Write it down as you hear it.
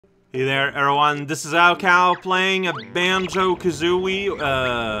Hey there, everyone. This is Cow playing a Banjo-Kazooie,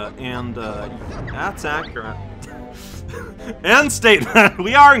 and that's accurate. End statement.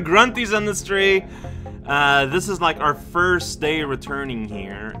 We are in Grunty's Industry. This is like our first day returning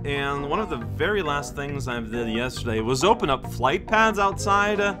here, and one of the very last things I did yesterday was open up flight pads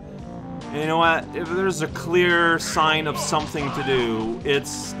outside. And you know what? If there's a clear sign of something to do,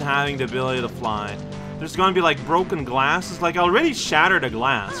 it's having the ability to fly. There's gonna be like broken glasses, like I already shattered a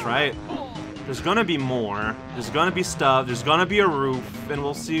glass, right? There's gonna be more, there's gonna be stuff, there's gonna be a roof, and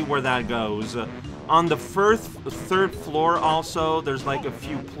we'll see where that goes. On the third floor also, there's like a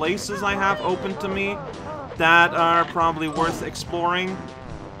few places I have open to me that are probably worth exploring.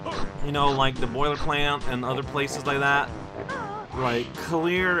 You know, like the boiler plant and other places like that. Like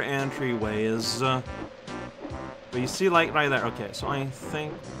clear entryways. But you see, like, right there. Okay, so I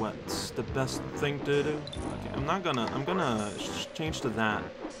think what's the best thing to do? Okay, I'm gonna change to that.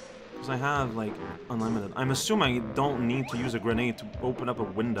 Because I have, like, unlimited. I'm assuming I don't need to use a grenade to open up a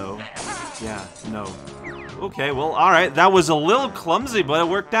window. Yeah, no. Okay, well, alright. That was a little clumsy, but it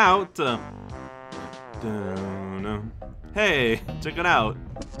worked out. Hey, check it out.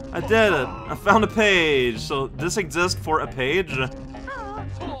 I did it. I found a page. So this exists for a page?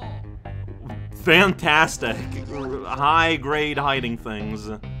 Fantastic. High-grade hiding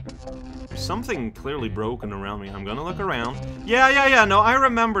things. Something clearly broken around me. I'm gonna look around. Yeah, no, I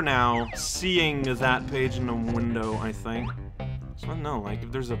remember now seeing that page in the window, I think. So I don't know, like,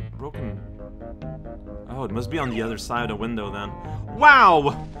 if there's a broken... Oh, it must be on the other side of the window, then. Wow!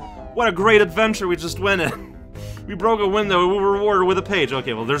 What a great adventure we just went in. We broke a window, we were rewarded with a page.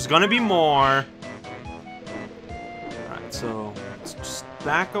 Okay, well, there's gonna be more. Alright, so, let's just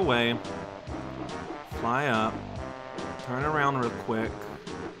back away. Fly up, turn around real quick.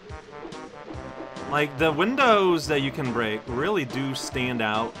 Like, the windows that you can break really do stand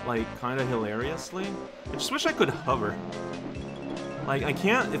out, like, kind of hilariously. I just wish I could hover. Like, I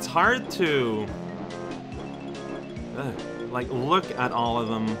can't, it's hard to, like, look at all of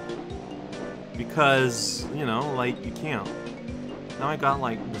them. Because, you know, like, you can't. Now I got,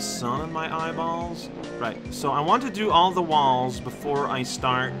 like, the sun in my eyeballs. Right, so I want to do all the walls before I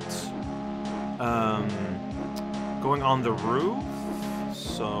start... going on the roof,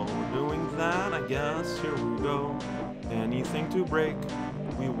 so we're doing that, I guess. Here we go. Anything to break.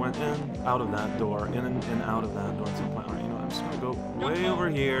 We went in, out of that door, in and out of that door at some point. Alright, you know what, I'm just gonna go way over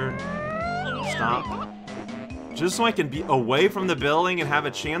here. Stop. Just so I can be away from the building and have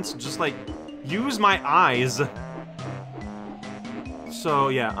a chance to just, like, use my eyes. So,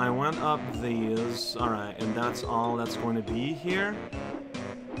 yeah, I went up these. Alright, and that's all that's going to be here.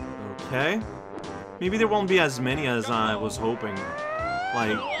 Okay. Maybe there won't be as many as I was hoping.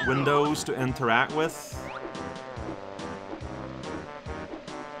 Like, windows to interact with.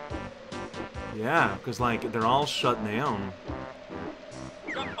 Yeah, because, like, they're all shut down.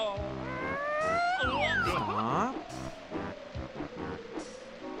 Stop.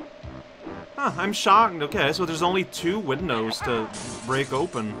 Huh, I'm shocked. Okay, so there's only 2 windows to break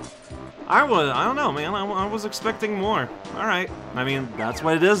open. I don't know, man. I was expecting more. Alright. I mean, that's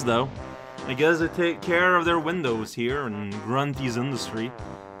what it is, though. I guess they take care of their windows here in Grunty's Industry.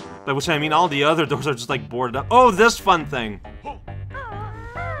 By which I mean all the other doors are just like boarded up. Oh, this fun thing!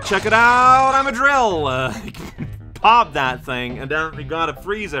 Check it out! I'm a drill! Pop that thing, and then we gotta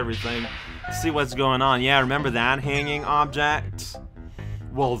freeze everything. See what's going on. Yeah, remember that hanging object?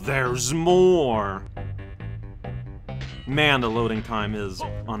 Well, there's more! Man, the loading time is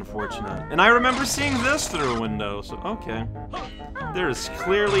unfortunate. And I remember seeing this through a window, so okay. There is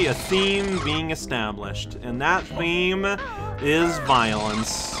clearly a theme being established, and that theme is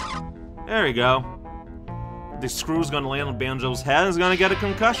violence. There we go. The screw's gonna land on Banjo's head and is gonna get a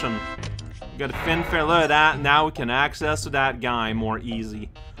concussion. We got a fanfare, look at that. Now we can access to that guy more easy.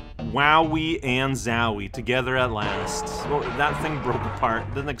 Wowie and Zowie together at last. Well, that thing broke apart.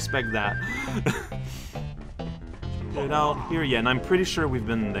 Didn't expect that. Get it out here, yeah, and I'm pretty sure we've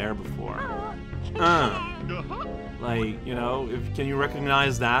been there before. Like, you know, can you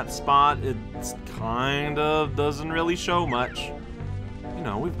recognize that spot? It kind of doesn't really show much. You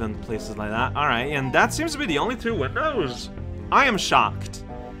know, we've been to places like that. Alright, and that seems to be the only 2 windows. I am shocked.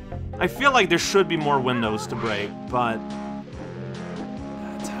 I feel like there should be more windows to break, but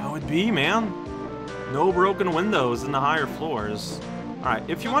that's how it be, man. No broken windows in the higher floors. Alright,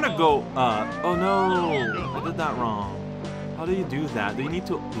 if you want to go up... Oh no, I did that wrong. How do you do that? Do you need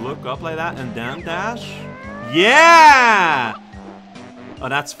to look up like that and then dash? Yeah! Oh,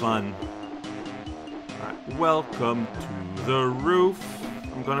 that's fun. Alright, welcome to the roof.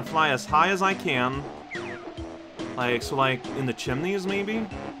 I'm gonna fly as high as I can. Like, so like, in the chimneys, maybe?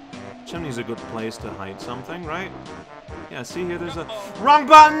 Chimney's a good place to hide something, right? Yeah, see here, there's a... Wrong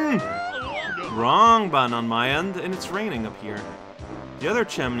button! Wrong button on my end, and it's raining up here. The other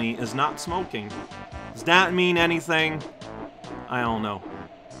chimney is not smoking. Does that mean anything? I don't know.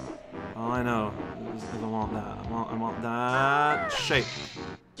 All I know is I want that. I want that shape.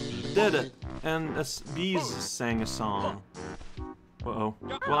 Did it. And bees sang a song. Uh-oh.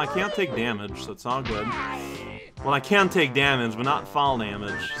 Well, I can't take damage, so it's all good. Well, I can take damage, but not fall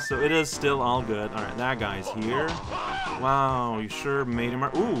damage, so it is still all good. Alright, that guy's here. Wow, you sure made him...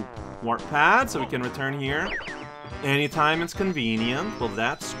 Ooh, warp pad, so we can return here anytime it's convenient. Well,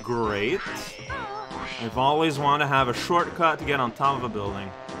 that's great. I've always wanted to have a shortcut to get on top of a building.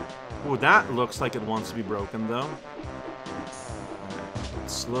 Ooh, that looks like it wants to be broken, though. Right.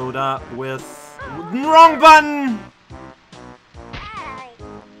 Slowed up with... Wrong button!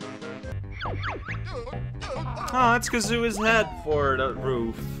 Oh, that's Kazooie's head for the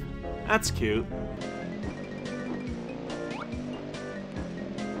roof. That's cute.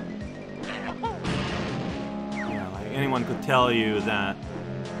 Yeah, like anyone could tell you that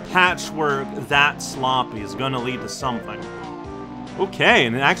patchwork that sloppy is gonna lead to something. Okay,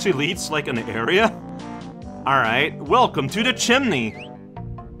 and it actually leads to like an area? Alright, welcome to the chimney!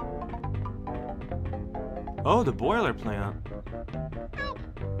 Oh, the boiler plant.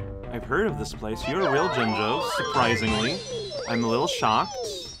 I've heard of this place. You're a real jinjo, surprisingly. I'm a little shocked.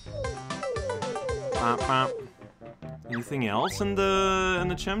 Anything else in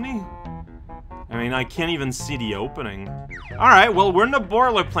the chimney? I mean, I can't even see the opening. Alright, well, we're in the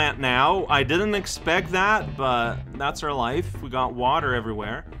boiler plant now. I didn't expect that, but that's our life. We got water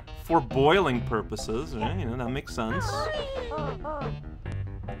everywhere. For boiling purposes, right? You know, that makes sense.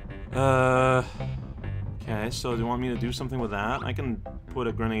 Okay, so do you want me to do something with that? I can put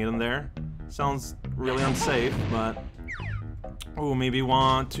a grenade in there. Sounds really unsafe, but... Oh, maybe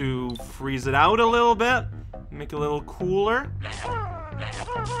want to freeze it out a little bit? Make it a little cooler?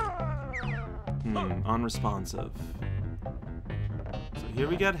 Unresponsive. So here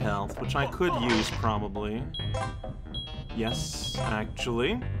we get health, which I could use, probably. Yes,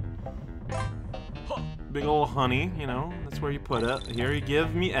 actually. Big ol' honey, you know, that's where you put it. Here you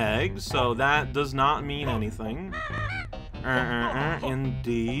give me eggs, so that does not mean anything.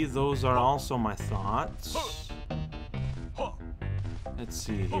 Indeed, those are also my thoughts. Let's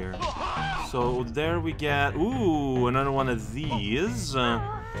see here. So there we get, ooh, another one of these. We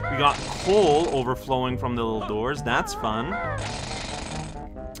got coal overflowing from the little doors, that's fun.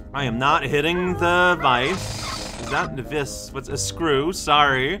 I am not hitting the vice. Is that the vis? What's a screw?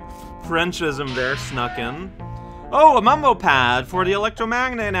 Sorry. Frenchism there snuck in. Oh, a Mumbo pad for the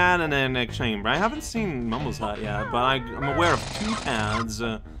electromagnetic chamber. I haven't seen Mumbo's hut yet, but I'm aware of 2 pads.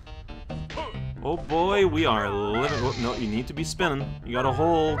 Oh boy, we are living. Oh, no, you need to be spinning. You gotta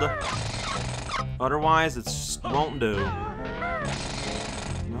hold. Otherwise, it won't do.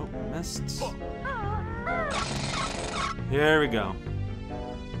 Nope, missed. Here we go.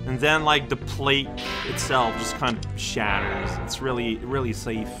 And then, like, the plate itself just kind of shatters. It's really, really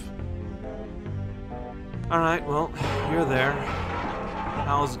safe. Alright, well, you're there.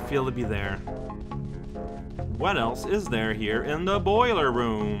 How does it feel to be there? What else is there here in the boiler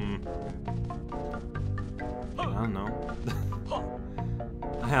room? I don't know.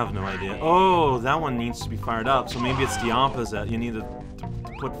 I have no idea. Oh, that one needs to be fired up, so maybe it's the opposite. You need to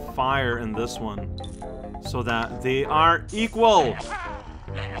put fire in this one so that they are equal.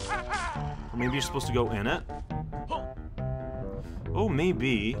 Or maybe you're supposed to go in it. Oh,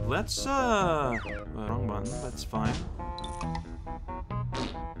 maybe. Let's, wrong button. That's fine.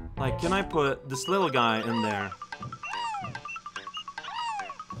 Like, can I put this little guy in there?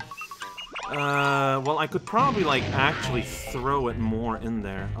 Well, I could probably, like, actually throw it more in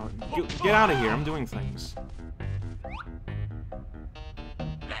there. Get out of here. I'm doing things.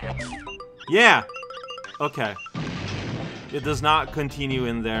 Yeah! Okay. It does not continue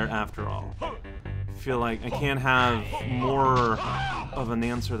in there after all. I feel like I can't have more of an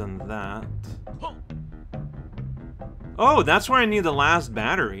answer than that. Oh, that's where I need the last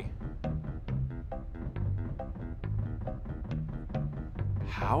battery.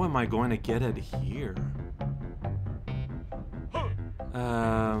 How am I going to get it here?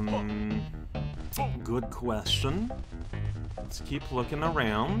 Good question. Let's keep looking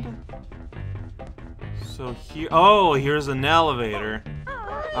around. So here, oh, here's an elevator.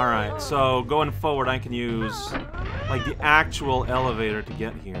 Alright, so going forward I can use, like, the actual elevator to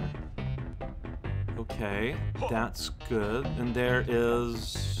get here. Okay, that's good. And there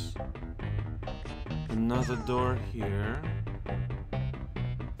is another door here.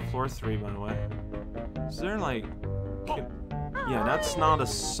 Floor 3, by the way. Is there, like... Yeah, that's not a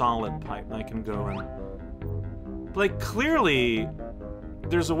solid pipe I can go in. But, like, clearly,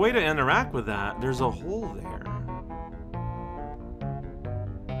 there's a way to interact with that. There's a hole there.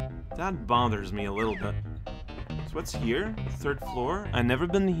 That bothers me a little bit. So what's here? 3rd floor? I've never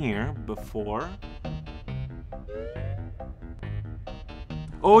been here before.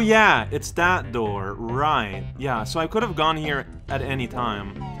 Oh yeah, it's that door. Right. Yeah, so I could have gone here at any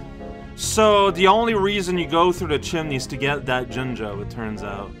time. So the only reason you go through the chimneys to get that jinjo, it turns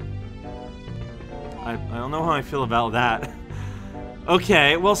out. I don't know how I feel about that.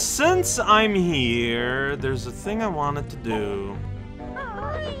 Okay, well, since I'm here, there's a thing I wanted to do.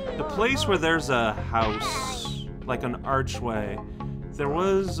 The place where there's a house, like an archway, there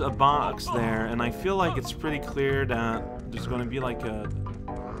was a box there, and I feel like it's pretty clear that there's going to be like a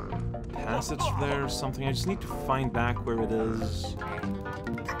passage there or something. I just need to find back where it is.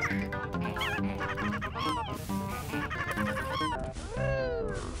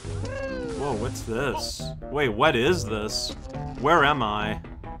 Whoa, what's this? Wait, what is this? Where am I?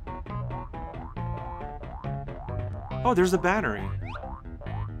 Oh, there's the battery.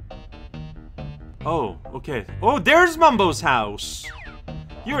 Oh, okay. Oh, there's Mumbo's house!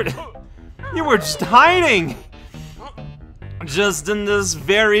 You were just hiding! Just in this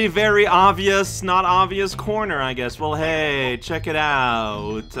very, very obvious, not obvious corner, I guess. Well, hey, check it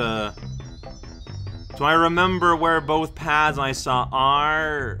out. Do I remember where both paths I saw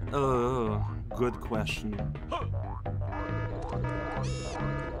are? Good question.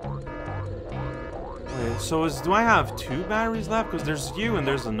 Wait, so do I have 2 batteries left? Because there's you and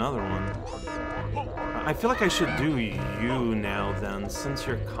there's another one. I feel like I should do you now then, since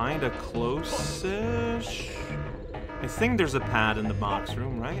you're kinda close-ish. I think there's a pad in the box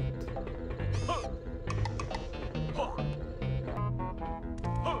room, right?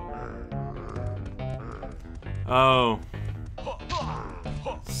 Oh.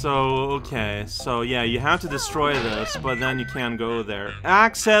 So, okay. So, yeah, you have to destroy this, but then you can't go there.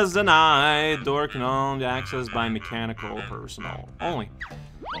 Access denied! Door can only be accessed by mechanical personnel. Only.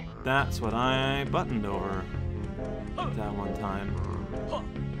 That's what I buttoned over that one time.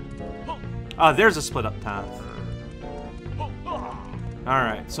 Ah, there's a split-up path.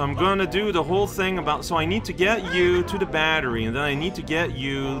 Alright, so I'm gonna do the whole thing about... So I need to get you to the battery, and then I need to get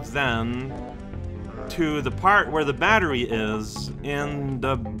you then to the part where the battery is in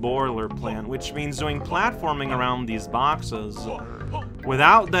the boiler plant, which means doing platforming around these boxes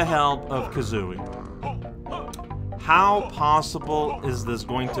without the help of Kazooie. How possible is this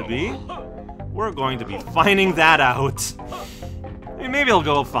going to be? We're going to be finding that out. I mean, maybe it'll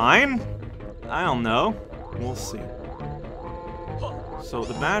go fine. I don't know. We'll see. So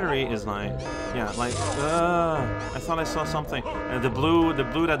the battery is like, yeah, like, I thought I saw something. The blue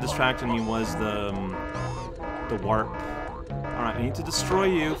that distracted me was the warp. All right, I need to destroy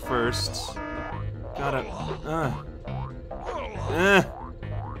you first. Gotta,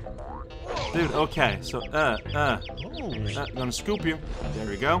 dude. Okay, so, gonna scoop you. There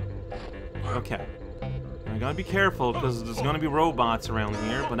we go. Okay. I gotta be careful because there's gonna be robots around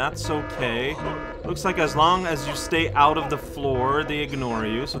here, but that's okay. Looks like as long as you stay out of the floor, they ignore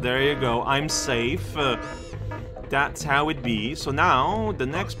you. So there you go. I'm safe. That's how it be. So now the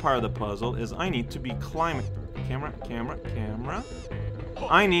next part of the puzzle is I need to be climbing. Camera.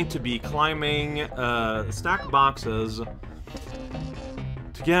 I need to be climbing stacked boxes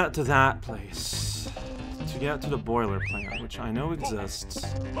to get to that place. To get to the boiler plant, which I know exists.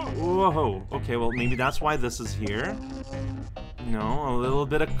 Whoa, okay, well maybe that's why this is here. You know, a little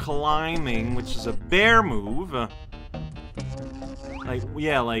bit of climbing, which is a bear move. Like,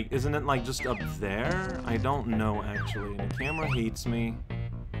 yeah, like, isn't it like just up there? I don't know actually. The camera hates me.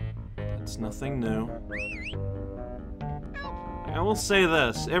 It's nothing new. I will say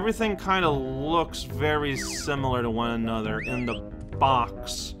this, everything kind of looks very similar to one another in the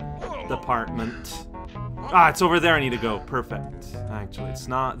box department. Ah, it's over there I need to go. Perfect. Actually, it's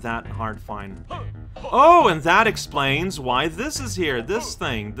not that hard to find. Oh, and that explains why this is here. This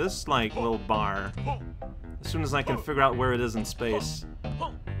thing. This, like, little bar. As soon as I can figure out where it is in space.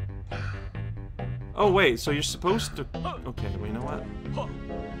 Oh, wait. So you're supposed to... Okay, well, you know what?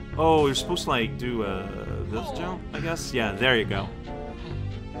 Oh, you're supposed to, like, do, this jump, I guess? Yeah, there you go.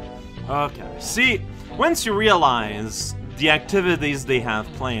 Okay. See, once you realize the activities they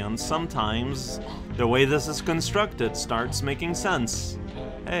have planned, sometimes... the way this is constructed starts making sense.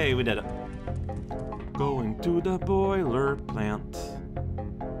 Hey, we did it. Going to the boiler plant.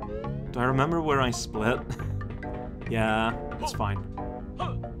 Do I remember where I split? Yeah, it's fine.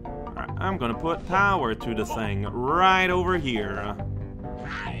 Alright, I'm gonna put power to the thing right over here.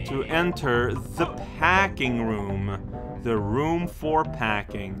 To enter the packing room The room for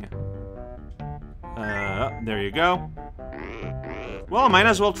packing. There you go. Well, I might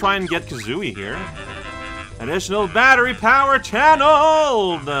as well try and get Kazooie here. Additional battery power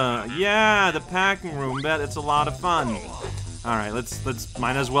channeled! Yeah, the packing room, bet it's a lot of fun. Alright, let's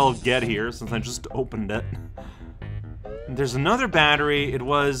might as well get here since I just opened it. There's another battery. It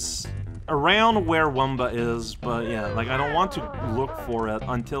was around where Wumba is, but yeah, like I don't want to look for it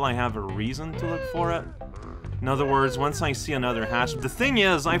until I have a reason to look for it. In other words, once I see another hatch. The thing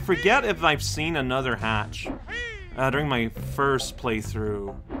is, I forget if I've seen another hatch during my first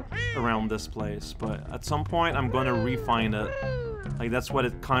playthrough around this place, but at some point I'm going to re-find it. Like, that's what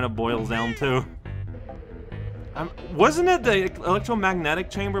it kind of boils down to. Wasn't it the electromagnetic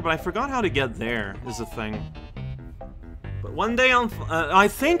chamber? But I forgot how to get there, is the thing. But one day I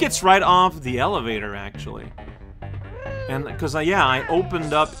think it's right off the elevator, actually. And, because, yeah, I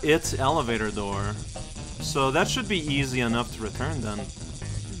opened up its elevator door. So that should be easy enough to return then.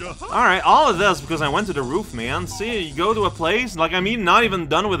 Alright, all of this because I went to the roof, man. See, you go to a place, like, I mean, not even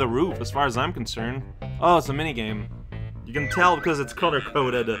done with a roof as far as I'm concerned. Oh, it's a minigame. You can tell because it's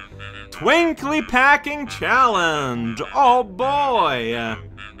color-coded. Twinkly Packing Challenge! Oh boy!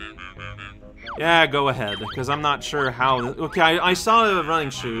 Yeah, go ahead, because I'm not sure how... Okay, I saw the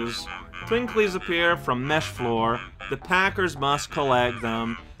running shoes. Twinklies appear from mesh floor. The packers must collect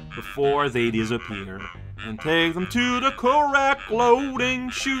them before they disappear. And take them to the correct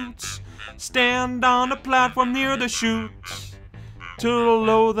loading chutes. Stand on the platform near the chutes to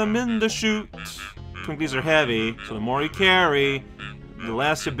load them in the chute. Twinklies are heavy, so the more you carry, the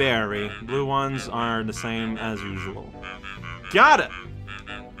less you bury. Blue ones are the same as usual. Got it!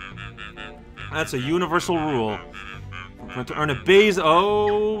 That's a universal rule. We're going to earn a base.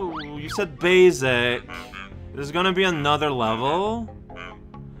 Oh, you said basic. There's gonna be another level.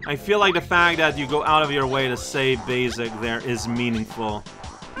 I feel like the fact that you go out of your way to say basic there is meaningful.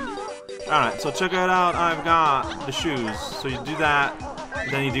 Alright, so check it out. I've got the shoes. So you do that,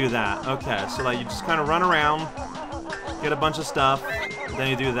 then you do that. Okay, so like you just kind of run around, get a bunch of stuff,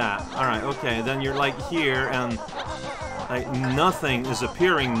 then you do that. Alright, okay, then you're like here and like nothing is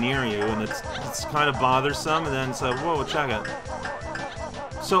appearing near you and it's kind of bothersome, and then it's like, whoa, check it.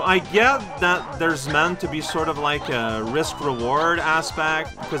 So I get that there's meant to be sort of like a risk-reward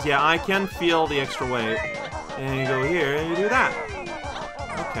aspect, because yeah, I can feel the extra weight. And you go here, and you do that.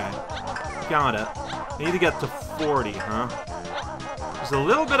 Okay, got it. I need to get to 40, huh? There's a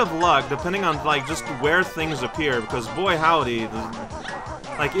little bit of luck, depending on like just where things appear, because boy howdy,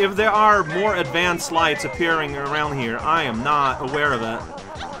 like if there are more advanced lights appearing around here, I am not aware of it.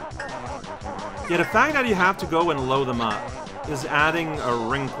 Yeah, the fact that you have to go and load them up is adding a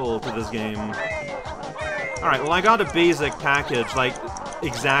wrinkle to this game. Alright, well I got a basic package, like,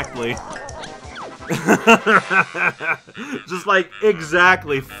 exactly. Just like,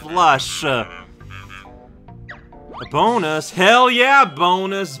 exactly, flush. A bonus? Hell yeah,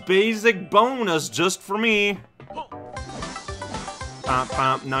 bonus! Basic bonus just for me. Bop,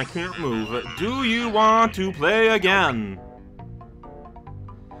 bop, now I can't move. Do you want to play again?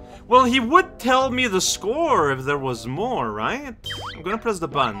 Well, he would tell me the score if there was more, right? I'm gonna press the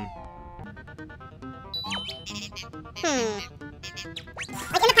button.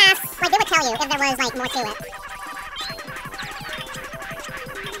 Like in the past, like they would tell you if there was like more to it.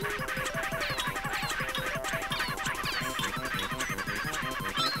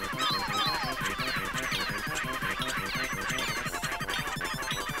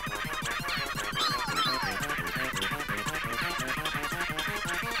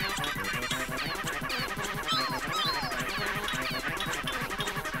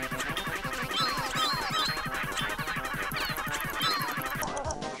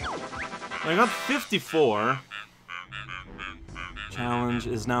 I got 54. Challenge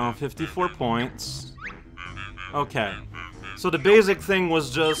is now 54 points. Okay. So the basic thing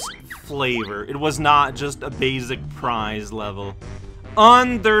was just flavor. It was not just a basic prize level.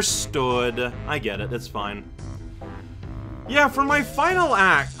 Understood. I get it, it's fine. Yeah, for my final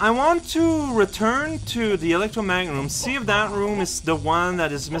act, I want to return to the electromagnet room, see if that room is the one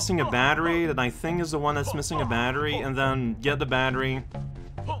that is missing a battery, that I think is the one that's missing a battery, and then get the battery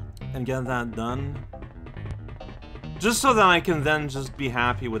and get that done. Just so that I can then just be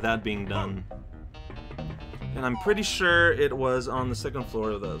happy with that being done. And I'm pretty sure it was on the second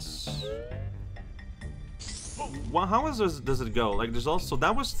floor of this. Well, how does it go? Like, there's also...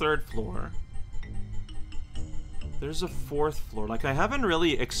 That was third floor. There's a fourth floor. Like, I haven't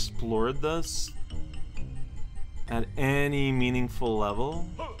really explored this at any meaningful level.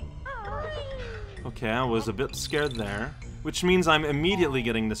 Okay, I was a bit scared there. Which means I'm immediately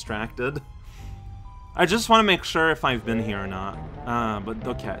getting distracted. I just want to make sure if I've been here or not. But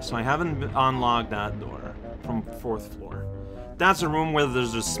okay, so I haven't unlocked that door from 4th floor. That's a room where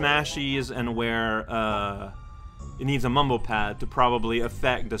there's the smashies and where it needs a mumbo pad to probably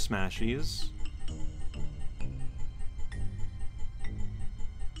affect the smashies.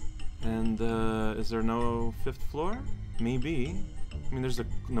 And is there no 5th floor? Maybe. I mean, there's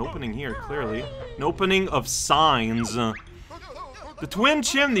an opening here, clearly. An opening of signs. The twin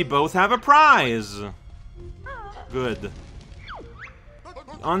chimney both have a prize. Good.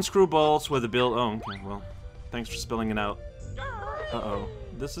 Unscrew bolts with a build. Oh, okay. Well, thanks for spilling it out. Uh-oh.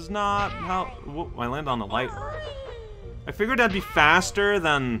 This is not how... Whoa, I landed on the light. I figured that'd be faster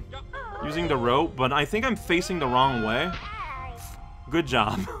than using the rope, but I think I'm facing the wrong way. Good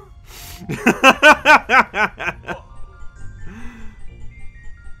job.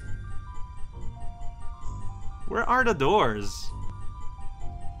 Where are the doors?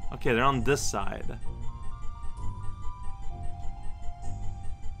 Okay, they're on this side.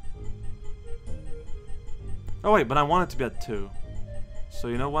 Oh wait, but I want it to be at 2. So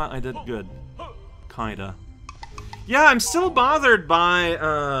you know what? I did good. Kinda. Yeah, I'm still bothered by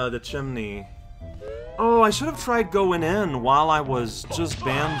the chimney. Oh, I should have tried going in while I was just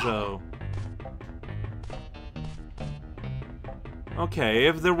Banjo. Okay,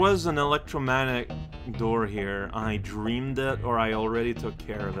 if there was an electromagnetic door here, I dreamed it or I already took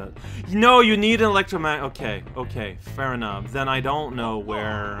care of it. No, you need an electromagnetic... Okay, okay, fair enough. Then I don't know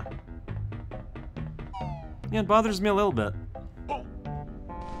where... Yeah, it bothers me a little bit.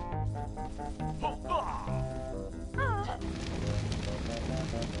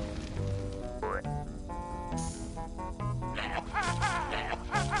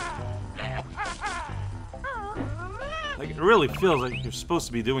 Like, it really feels like you're supposed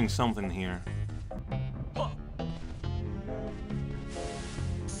to be doing something here.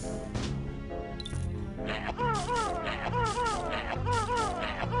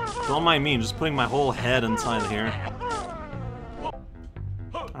 Don't mind me, I'm just putting my whole head inside here.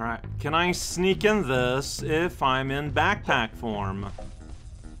 Alright, can I sneak in this if I'm in backpack form?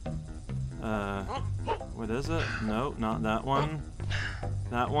 What is it? No, not that one.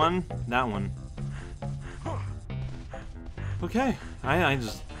 That one? That one. Okay, I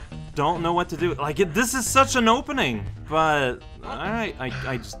just don't know what to do. Like, this is such an opening, but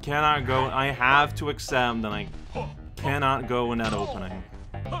I just cannot go. I have to accept that I cannot go in that opening.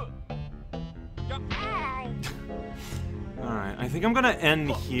 Alright, I think I'm gonna end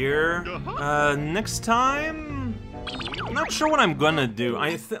here. Next time, I'm not sure what I'm gonna do.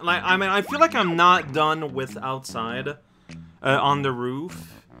 I mean, I feel like I'm not done with outside on the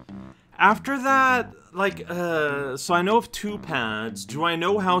roof. After that, like, so I know of 2 pads. Do I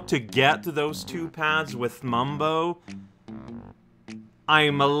know how to get to those 2 pads with Mumbo?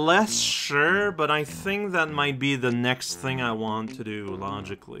 I'm less sure, but I think that might be the next thing I want to do,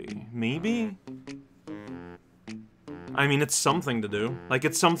 logically. Maybe? I mean, it's something to do. Like,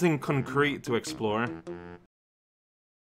 it's something concrete to explore.